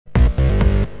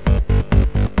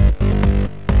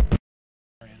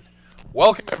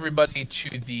Welcome everybody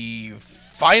to the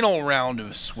final round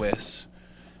of Swiss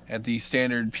at the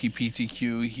standard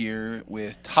PPTQ here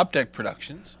with Top Deck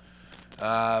Productions.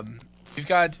 We've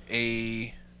got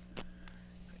a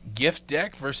gift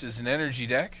deck versus an energy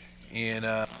deck, and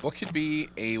what could be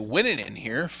a winning in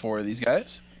here for these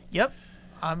guys. Yep,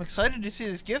 I'm excited to see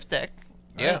this gift deck.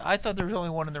 Yeah, I thought there was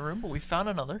only one in the room, but we found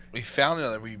another. We found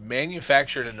another. We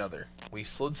manufactured another. We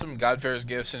slid some Godfar's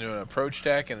Gifts into an approach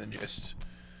deck, and then just...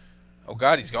 Oh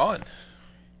God, he's gone.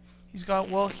 He's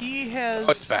gone. Well, he has...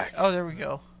 Oh, it's back. Oh, there we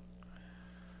go.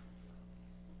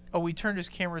 Oh, we turned his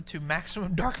camera to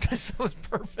maximum darkness. That was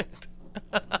perfect.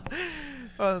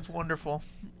 Oh, that's wonderful.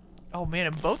 Oh, man,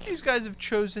 and both these guys have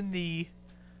chosen the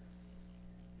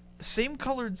same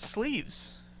colored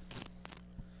sleeves.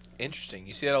 Interesting.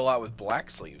 You see that a lot with black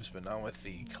sleeves, but not with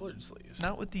the colored sleeves.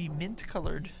 Not with the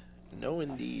mint-colored... No,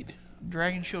 indeed.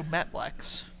 Dragon Shield matte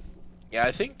blacks. Yeah,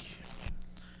 I think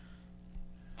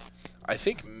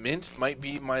mint might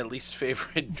be my least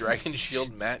favorite Dragon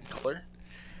Shield matte color.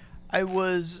 I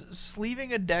was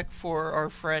sleeving a deck for our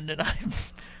friend, and I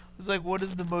was like, what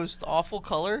is the most awful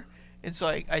color? And so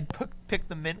I picked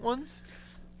the mint ones.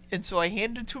 And so I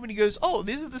handed it to him, and he goes, oh,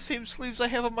 these are the same sleeves I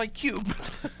have on my cube.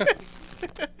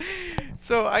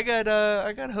 So I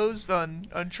got hosed on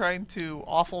trying to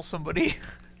awful somebody.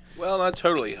 Well, not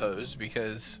totally hosed,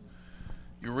 because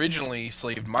you originally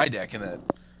sleeved my deck in that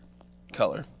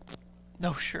color.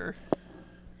 No, sure.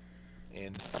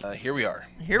 And here we are.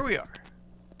 Here we are.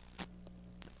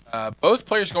 Both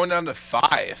players going down to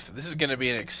 5. This is going to be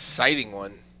an exciting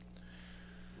one.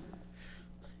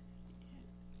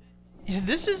 Yeah,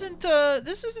 this isn't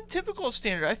typical of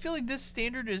standard. I feel like this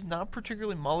standard is not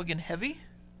particularly mulligan heavy.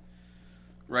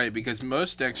 Right, because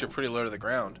most decks are pretty low to the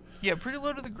ground. Yeah, pretty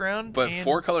low to the ground. But and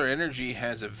 4-color energy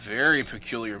has a very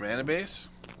peculiar mana base.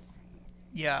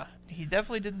 yeah, he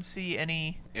definitely didn't see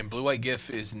any. And blue-white GIF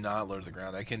is not low to the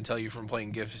ground. I can tell you from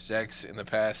playing GIF decks in the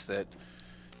past that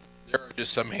there are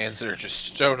just some hands that are just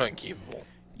stone unkeepable.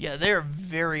 Yeah, they are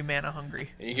very mana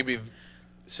hungry. And you can be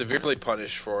severely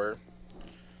punished for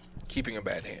keeping a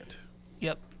bad hand.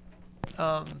 Yep.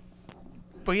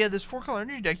 But yeah, this 4-color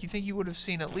energy deck, you think you would have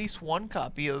seen at least one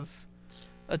copy of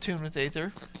Attune with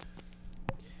Aether.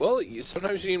 Well,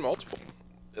 sometimes you need multiple.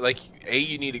 Like, A,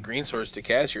 you need a green source to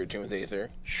cast your Attune with Aether.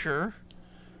 Sure.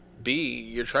 B,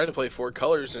 you're trying to play 4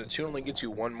 colors, and Attune only gets you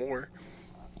one more.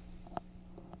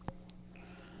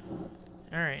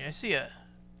 Alright, I see a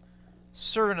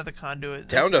Servant of the Conduit.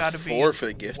 Down to gotta 4 for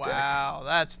the gift deck. Wow,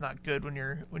 that's not good when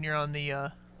you're on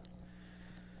the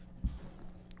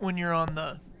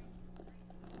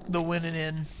winning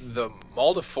in. The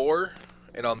Maul to 4,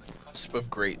 and on the cusp of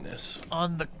greatness.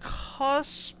 On the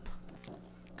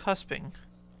cusping.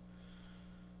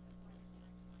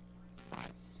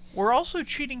 We're also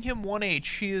cheating him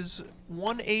 1H. He is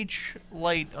 1H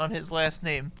light on his last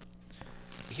name.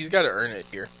 He's got to earn it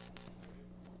here.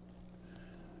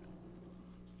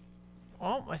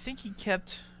 Well, I think he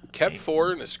kept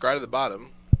 4 and a scry to the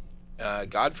bottom.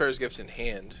 Godfar's Gift in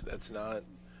hand. That's not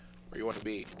where you want to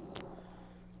be.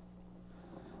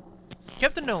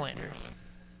 Kept a no-lander.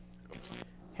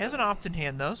 Has an opt in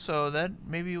hand, though, so that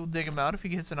maybe we'll dig him out if he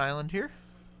gets an island here.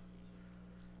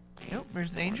 Yep,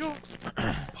 there's an angel.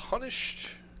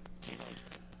 Punished.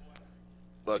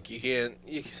 Look, you can't...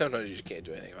 sometimes you just can't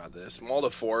do anything about this. Maul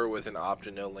to 4 with an opt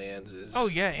and no lands is... Oh,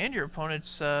 yeah, and your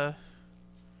opponent's,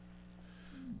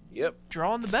 Yep.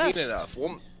 drawing the best. Seen enough.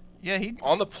 Well, yeah, he...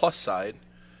 on the plus side,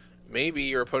 maybe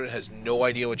your opponent has no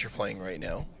idea what you're playing right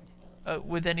now.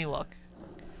 with any luck.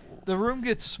 The room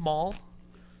gets small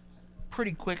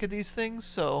pretty quick at these things,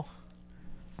 so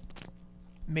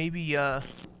maybe he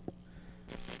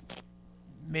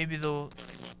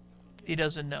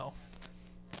doesn't know.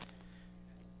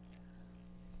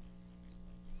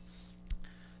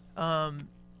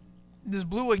 This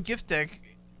blue-white gift deck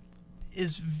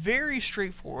is very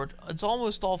straightforward. It's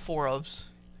almost all 4-ofs.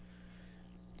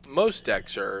 Most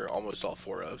decks are almost all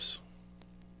 4-ofs.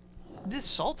 This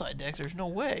Sultai deck, there's no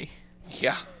way.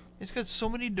 Yeah. It's got so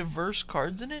many diverse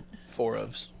cards in it.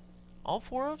 4-ofs. All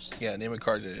 4-ofs? Yeah, name a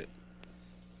card in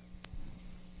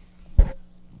it.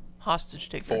 Hostage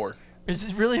Taker. 4. Is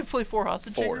this really a play 4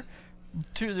 Hostage 4.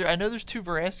 Taker? I know there's 2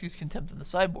 Veraski's Contempt in the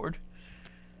sideboard.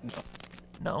 No.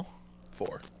 No.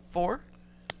 4. 4?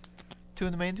 2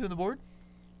 in the main, 2 in the board?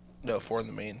 No, 4 in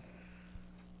the main.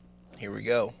 Here we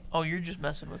go. Oh, you're just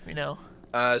messing with me now.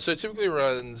 So it typically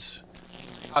runs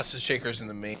Hostage Takers in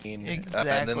the main,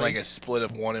 Exactly. and then like a split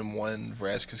of 1 and 1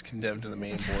 Vraska's Condemned in the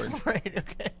main board. Right,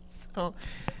 okay. So,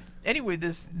 anyway,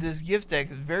 this gift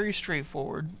deck is very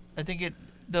straightforward. I think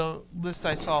the list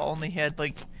I saw only had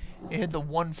like it had the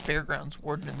one Fairgrounds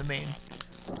Warden in the main.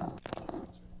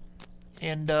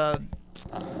 And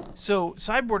so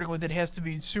sideboarding with it has to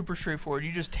be super straightforward.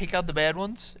 You just take out the bad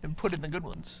ones and put in the good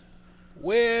ones.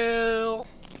 Well,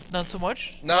 not so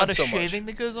much. Not a so shaving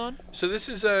much. that goes on. So this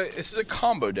is a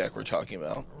combo deck we're talking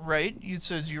about, right?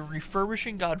 So you're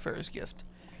refurbishing Godfarer's Gift.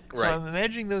 So right? I'm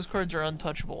imagining those cards are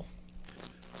untouchable.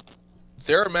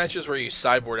 There are matches where you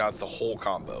sideboard out the whole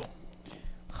combo.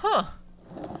 Huh.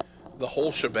 The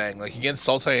whole shebang, like against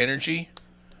Sultai Energy,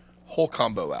 whole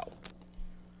combo out.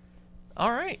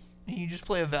 All right. And you just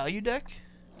play a value deck?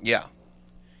 Yeah.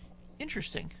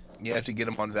 Interesting. You have to get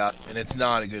them on value, and it's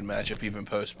not a good matchup even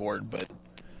post board, but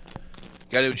you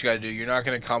gotta do what you gotta do. You're not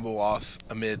gonna combo off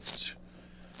amidst,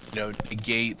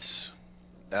 negates,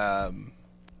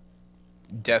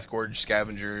 Death Gorge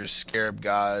Scavengers, Scarab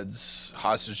Gods,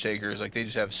 Hostage Takers. Like, they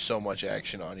just have so much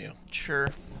action on you. Sure.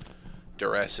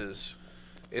 Duresses.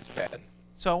 It's bad.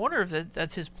 So I wonder if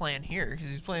that's his plan here, because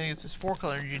he's playing against this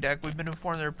 4-color energy deck. We've been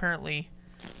informed they're apparently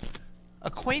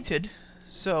acquainted,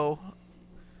 so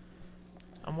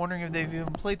I'm wondering if they've even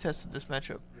play tested this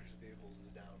matchup.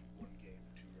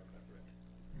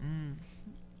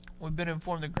 We've been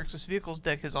informed the Grixis Vehicles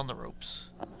deck is on the ropes.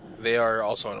 They are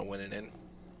also on a winning end.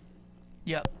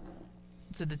 Yep.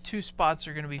 So the two spots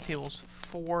are going to be tables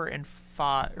 4 and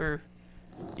 5,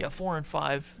 4 and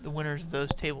 5. The winners of those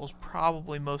tables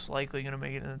probably most likely going to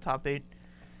make it in the top 8.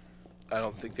 I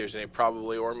don't think there's any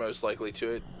probably or most likely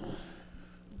to it.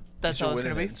 That's These how are it's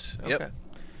going to be? win-ins. Okay. Yep.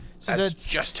 So that's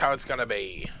just how it's going to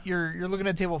be. You're looking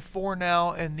at table 4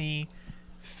 now, and the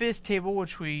 5th table,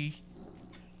 which we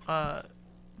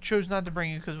chose not to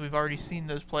bring you because we've already seen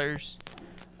those players,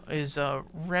 is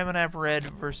Ramanap Red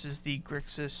versus the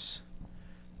Grixis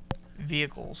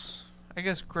Vehicles. I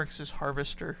guess Grixis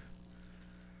Harvester.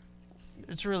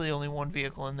 It's really only one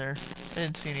vehicle in there. I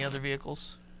didn't see any other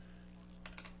vehicles.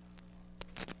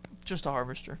 Just a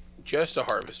Harvester. Just a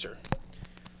Harvester.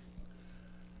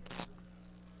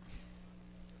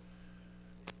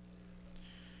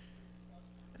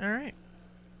 Alright.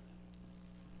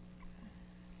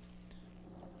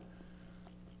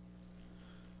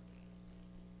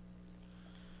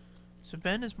 So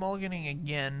Ben is mulliganing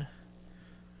again,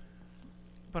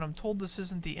 but I'm told this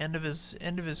isn't the end of his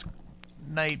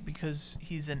night because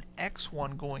he's an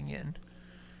X1 going in.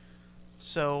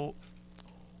 So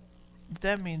what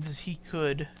that means is he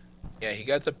could. Yeah, he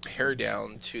got the pair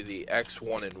down to the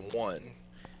X1 and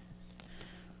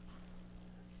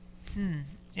 1.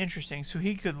 Interesting. So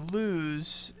he could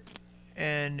lose,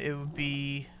 and it would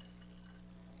be.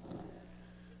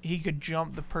 He could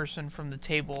jump the person from the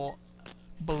table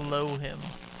below him.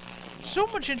 So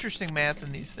much interesting math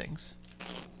in these things.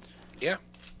 Yeah.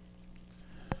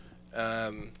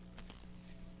 On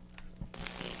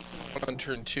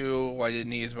turn 2, why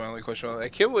didn't he is my only question.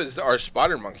 That kid was our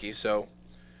spotter monkey, so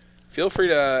feel free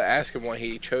to ask him why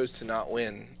he chose to not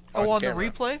win. On camera.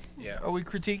 The replay? Yeah. Are we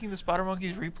critiquing the spotter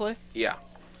monkey's replay? Yeah.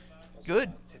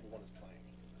 Good.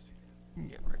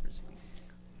 Yeah,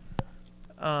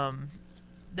 right.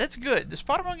 That's good. The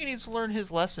spotter monkey needs to learn his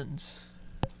lessons.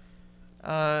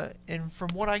 And from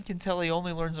what I can tell, he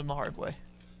only learns them the hard way.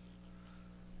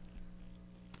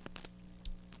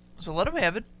 So let him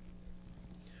have it.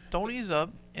 Don't ease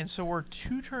up. And so we're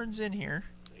 2 turns in here.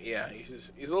 Yeah,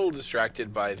 he's a little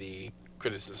distracted by the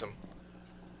criticism.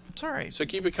 It's alright. So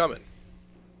keep it coming.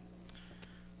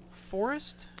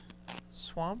 Forest?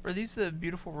 Swamp? Are these the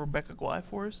beautiful Rebecca Guai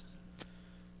forests?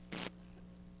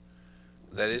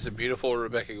 That is a beautiful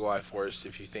Rebecca Guai forest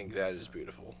if you think that is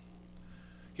beautiful.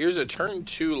 Here's a turn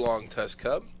 2 Long Tusk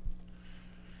Cub.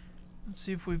 Let's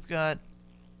see if we've got.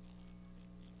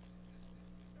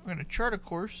 We're going to chart a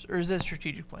course, or is that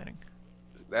strategic planning?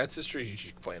 That's a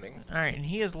strategic planning. Alright, and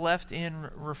he has left in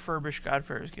refurbish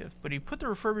Godfarer's Gift, but he put the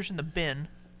refurbish in the bin.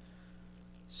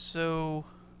 So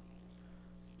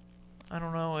I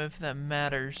don't know if that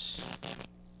matters.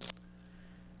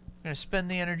 I'm going to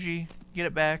spend the energy, get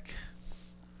it back.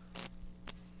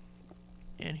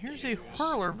 And here's a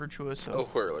Whirler Virtuoso. Oh,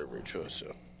 Whirler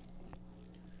Virtuoso.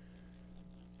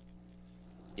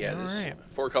 Yeah, this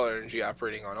 4-color energy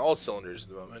operating on all cylinders at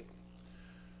the moment.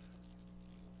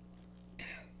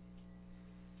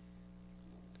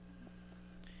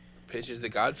 Pitches the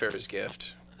Godfarer's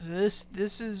Gift. This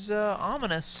is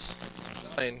ominous. It's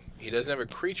fine. He doesn't have a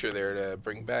creature there to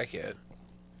bring back yet.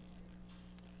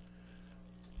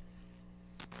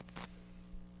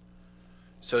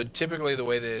 So typically the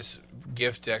way this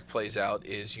gift deck plays out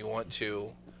is you want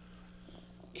to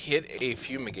hit a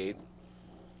Fumigate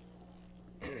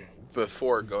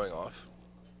before going off.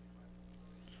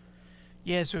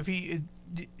 Yeah, so if he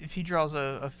if he draws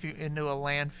into a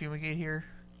land fumigate here,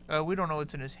 we don't know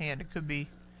what's in his hand. It could be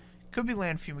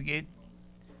land fumigate.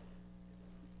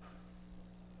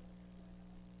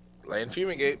 Land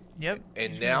fumigate. Yep.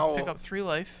 And He's now gonna pick up 3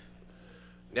 life.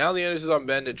 Now the onus is on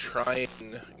Ben to try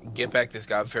and get back this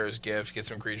Godfarer's Gift, get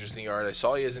some creatures in the yard. I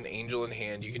saw he has an angel in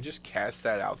hand. You can just cast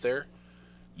that out there.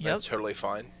 Yep. That's totally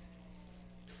fine.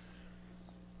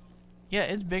 Yeah,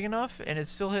 it's big enough, and it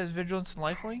still has Vigilance and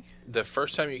Lifelink. The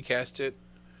first time you cast it,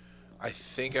 I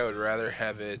think I would rather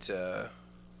have it.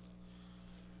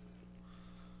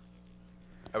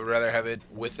 I would rather have it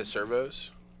with the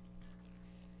servos.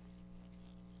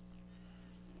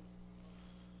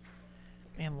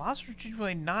 Man, lost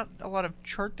strategically not a lot of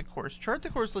Chart the Course. Chart the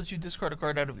Course lets you discard a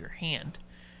card out of your hand,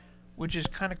 which is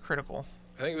kind of critical.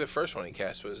 I think the first one he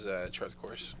cast was Chart the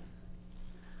Course.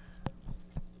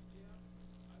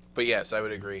 But yes, I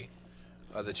would agree.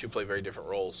 The two play very different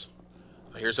roles.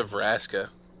 Here's a Vraska.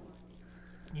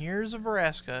 Here's a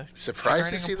Vraska.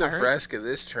 Surprised to see the Vraska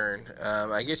this turn.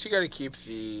 I guess you got to keep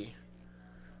the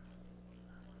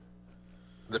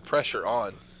pressure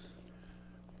on.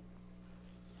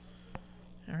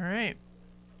 All right.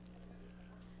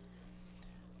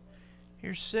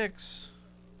 Here's 6.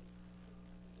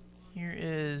 Here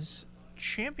is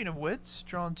Champion of Wits.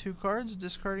 Drawing 2 cards,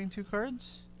 discarding 2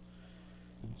 cards.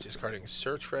 Discarding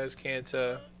Search for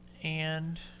Azcanta.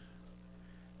 And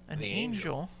an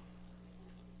Angel.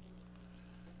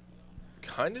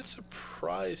 Kind of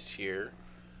surprised here.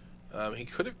 He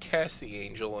could have cast the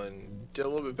Angel and did a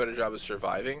little bit better job of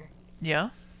surviving. Yeah.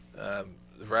 The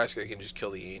Vraska can just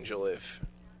kill the Angel if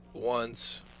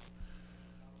once.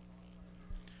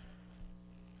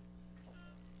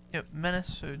 Yep,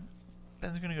 Menace, so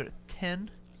Ben's going to go to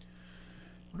 10.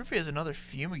 What if he has another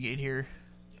Fumigate here?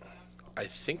 I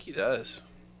think he does.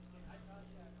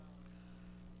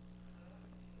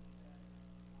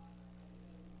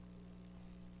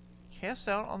 Cast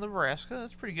out on the Vraska,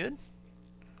 that's pretty good.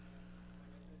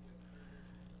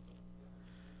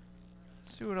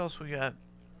 Let's see what else we got.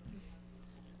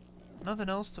 Nothing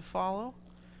else to follow.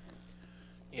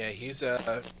 Yeah, he's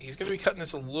gonna be cutting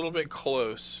this a little bit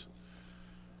close.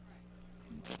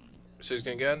 So he's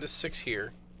gonna go down to 6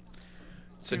 here.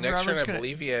 So next turn, I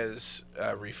believe he has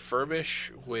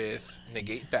Refurbish with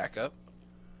Negate backup.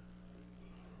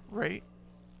 Right.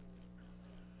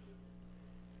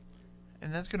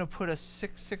 And that's gonna put a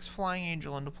 6/6 Flying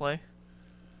Angel into play.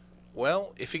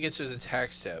 Well, if he gets his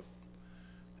attack step.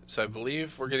 So I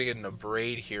believe we're gonna get an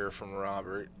Abrade here from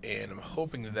Robert, and I'm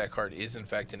hoping that that card is in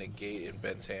fact a Negate in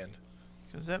Ben's hand.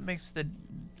 Because that makes the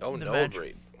no match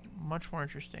Abrade. Much more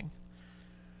interesting.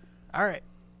 All right.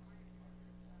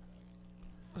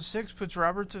 6 puts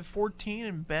Robert to 14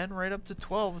 and Ben right up to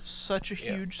 12. It's such a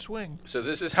huge swing. So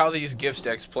this is how these gifts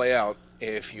decks play out,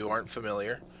 if you aren't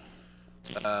familiar.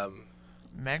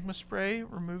 Magma Spray,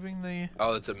 removing the...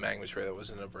 Oh, that's a Magma Spray. That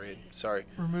wasn't a Braid. Sorry.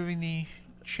 Removing the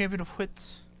Champion of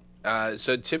Wits.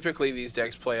 So typically these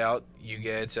decks play out. You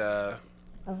get...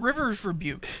 River's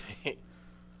Rebuke.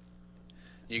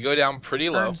 You go down pretty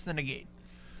low. Earns the negate.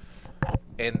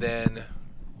 And then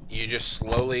you just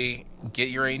slowly get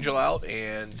your Angel out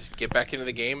and get back into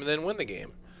the game and then win the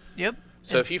game. Yep.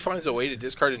 So if he finds a way to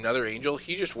discard another Angel,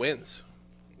 he just wins.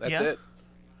 That's it.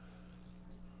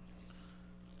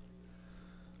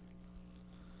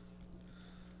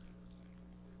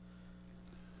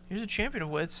 Here's a Champion of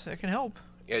Wits that can help.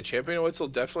 Yeah, Champion of Wits will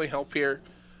definitely help here.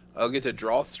 I'll get to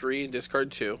draw 3 and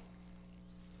discard 2.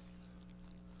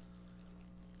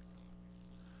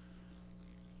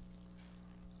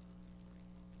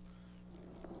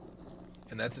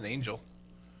 And that's an Angel.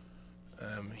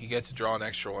 He gets to draw an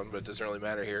extra one, but it doesn't really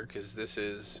matter here because this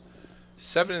is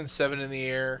 7 and 7 in the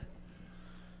air.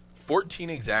 14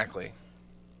 exactly.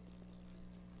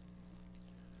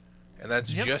 And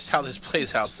that's just how this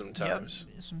plays out sometimes.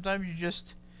 Yep. Sometimes you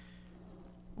just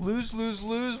lose,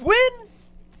 win!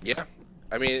 Yeah.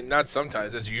 I mean, not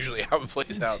sometimes. That's usually how it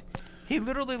plays out. He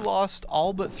literally lost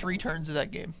all but 3 turns of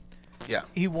that game. Yeah.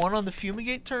 He won on the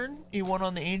Fumigate turn, he won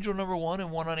on the Angel number 1,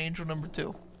 and won on Angel number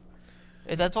 2.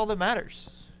 And that's all that matters.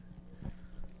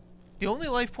 The only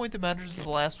life point that matters is the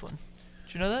last one.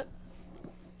 Did you know that?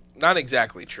 Not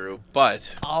exactly true,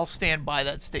 but... I'll stand by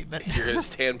that statement. You're going to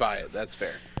stand by it. That's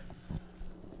fair.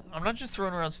 I'm not just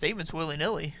throwing around statements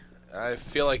willy-nilly. I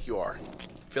feel like you are.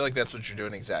 I feel like that's what you're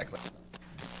doing exactly.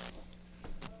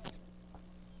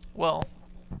 Well,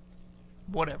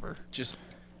 whatever. Just...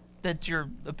 That's your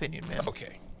opinion, man.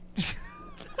 Okay.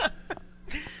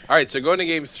 All right, so going to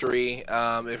game 3.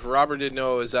 If Robert didn't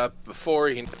know it was up before,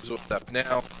 he knows what's up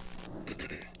now.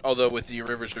 Although with the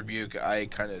River's Rebuke, I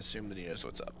kind of assume that he knows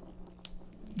what's up.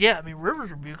 Yeah, I mean,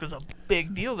 Rivers Rebuke is a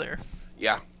big deal there.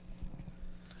 Yeah.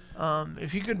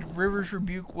 If you could Rivers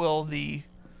Rebuke while the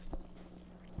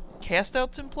cast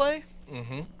outs in play,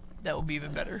 that would be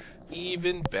even better.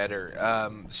 Even better.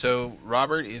 So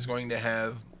Robert is going to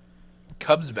have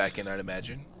Cubs back in, I'd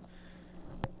imagine.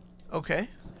 Okay.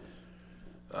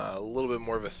 A little bit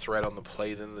more of a threat on the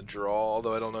play than the draw,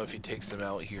 although I don't know if he takes them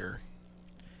out here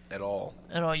at all.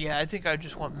 Yeah, I think I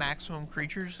just want maximum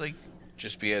creatures, like...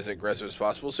 Just be as aggressive as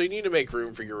possible. So you need to make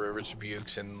room for your Rivers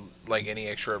Rebukes and, like, any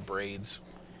extra braids.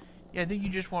 Yeah, I think you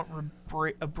just want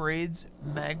Braids,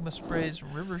 Magma Sprays,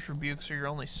 and Rivers Rebukes are your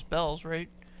only spells, right?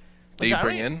 That you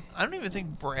bring in? I don't even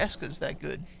think Vraska's that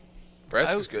good.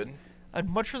 Vraska's good. I'd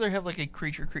much rather have, like, a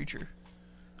creature.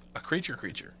 A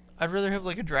creature. I'd rather have,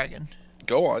 like, a dragon.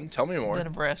 Go on. Tell me more. Than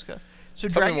a Vraska. So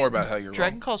Tell me more about how you're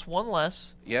Dragon wrong. costs 1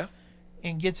 less. Yeah?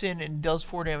 And gets in and does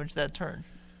 4 damage that turn.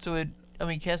 So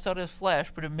cast out as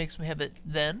flash, but it makes me have it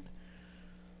then.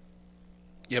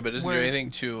 Yeah, but it doesn't do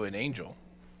anything to an angel.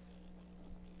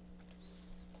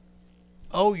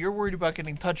 Oh, you're worried about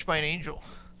getting touched by an angel.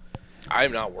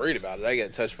 I'm not worried about it. I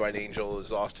get touched by an angel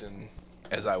as often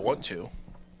as I want to.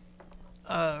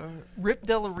 Rip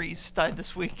Delarise died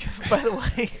this week, by the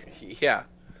way. Yeah.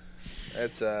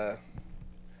 That's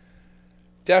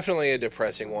definitely a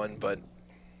depressing one, but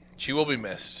she will be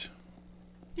missed.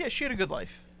 Yeah, she had a good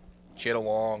life. She had a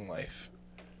long life.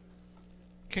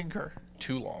 Concur.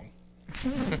 Too long.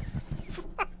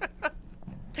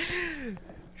 You're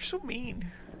so mean.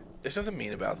 There's nothing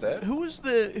mean about that. Who was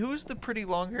the pretty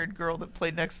long-haired girl that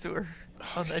played next to her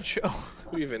on that show?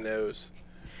 Who even knows?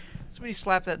 Somebody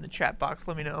slap that in the chat box.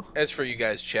 Let me know. As for you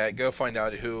guys, chat, go find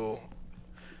out who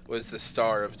was the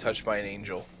star of Touched by an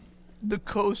Angel. The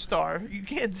co-star. You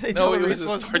can't say no. He was the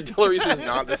star. Delarise was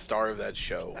not the star of that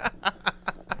show.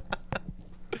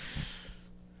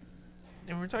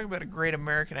 And we're talking about a great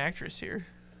American actress here.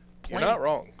 You're not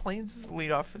wrong. Plains is the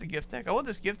lead off for the gift deck. I want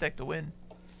this gift deck to win.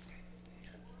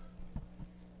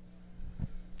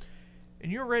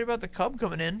 And you're right about the Cub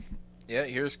coming in. Yeah,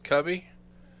 here's Cubby.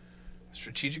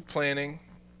 Strategic planning.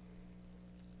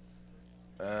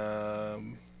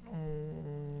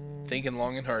 Thinking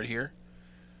long and hard here.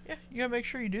 Yeah, you gotta make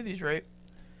sure you do these right.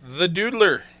 The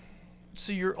Doodler.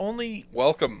 So you're only...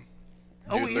 Welcome.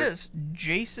 Oh, he is.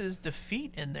 Jace's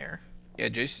Defeat in there. Yeah,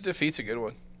 Jace's Defeat's a good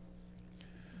one.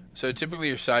 So typically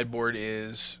your sideboard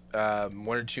is 1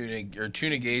 or 2 2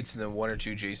 negates and then 1 or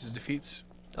 2 Jace's Defeats.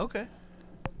 Okay.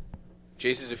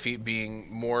 Jace's Defeat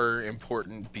being more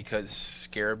important because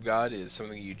Scarab God is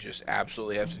something you just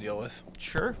absolutely have to deal with.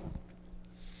 Sure.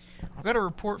 I've got a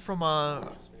report from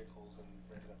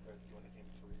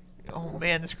Oh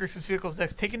man, this Grixis Vehicles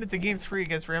deck's taking it to game 3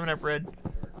 against Ramming Up Red.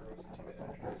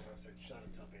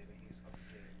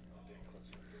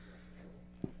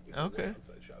 Okay.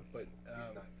 But,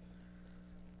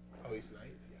 oh, he's 9th?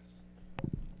 Yes.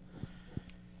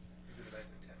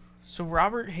 So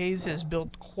Robert Hayes has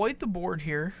built quite the board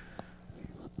here.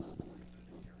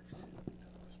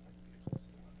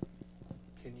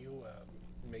 Can you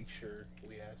make sure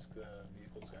we ask the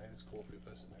vehicles guy if it's cool if we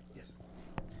post a necklace?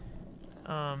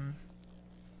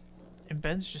 And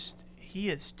Ben's he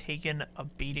has taken a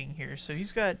beating here. So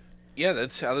he's got... Yeah,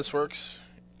 that's how this works.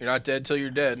 You're not dead till you're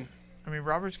dead. I mean,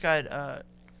 Robert's got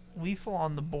lethal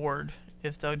on the board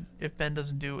if Ben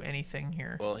doesn't do anything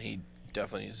here. Well, he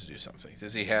definitely needs to do something.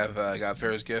 Does he have God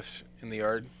Pharaoh's Gift in the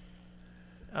yard?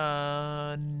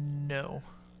 No.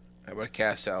 How about a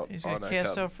cast out? He's got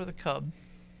cast out for the Cub.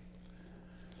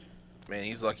 Man,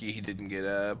 he's lucky he didn't get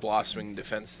a Blossoming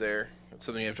Defense there. That's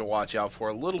something you have to watch out for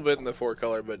a little bit in the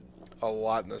 4-color, but a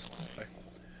lot in this play.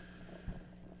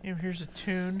 Here's a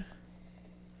tune.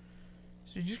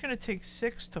 So you're just going to take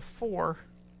 6 to 4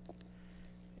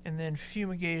 and then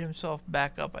fumigate himself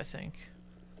back up, I think.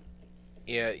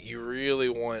 Yeah, you really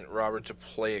want Robert to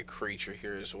play a creature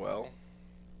here as well.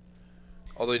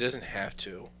 Although he doesn't have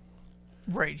to.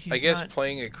 Right. I guess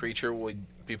playing a creature would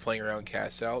be playing around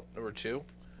cast out number 2.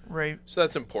 Right. So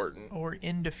that's important. Or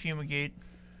into fumigate.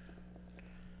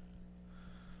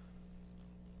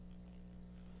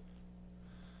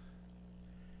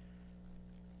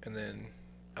 And then,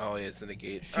 oh, yeah, it's the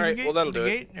negate. Fumigate, all right, well, that'll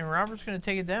negate, do it. And Robert's going to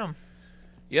take it down.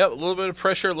 Yep, a little bit of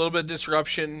pressure, a little bit of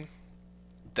disruption.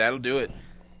 That'll do it.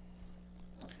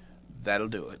 That'll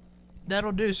do it.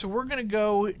 That'll do. So we're going to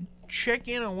go check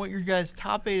in on what your guys'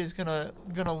 top 8 is gonna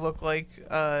look like.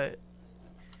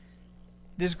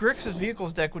 This Grixis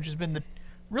Vehicles deck, which has been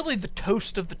really the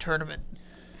toast of the tournament.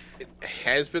 It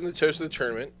has been the toast of the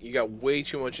tournament. You got way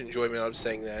too much enjoyment out of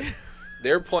saying that.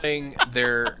 They're playing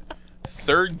their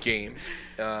 3rd game,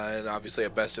 and obviously a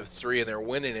best of 3, and they're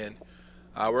winning in.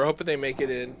 We're hoping they make it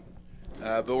in,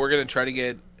 but we're going to try to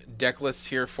get deck lists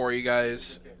here for you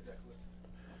guys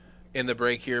in the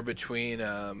break here between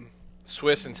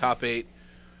Swiss and Top 8,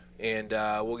 and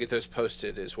we'll get those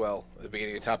posted as well at the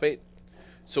beginning of Top 8.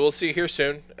 So we'll see you here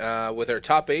soon with our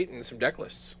Top 8 and some deck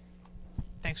lists.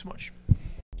 Thanks so much.